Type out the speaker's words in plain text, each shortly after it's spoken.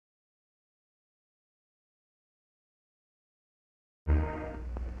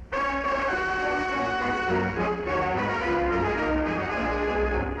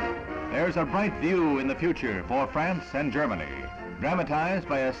There's a bright view in the future for France and Germany, dramatized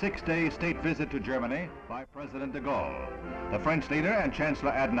by a 6-day state visit to Germany by President de Gaulle. The French leader and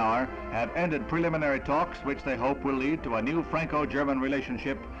Chancellor Adenauer have ended preliminary talks which they hope will lead to a new Franco-German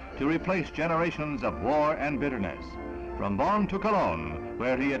relationship to replace generations of war and bitterness. From Bonn to Cologne,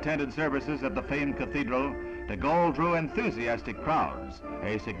 where he attended services at the famed cathedral, de Gaulle drew enthusiastic crowds,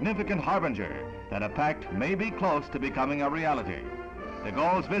 a significant harbinger that a pact may be close to becoming a reality. De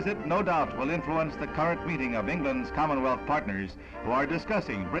Gaulle's visit no doubt will influence the current meeting of England's Commonwealth partners who are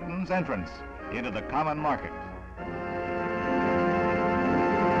discussing Britain's entrance into the common market.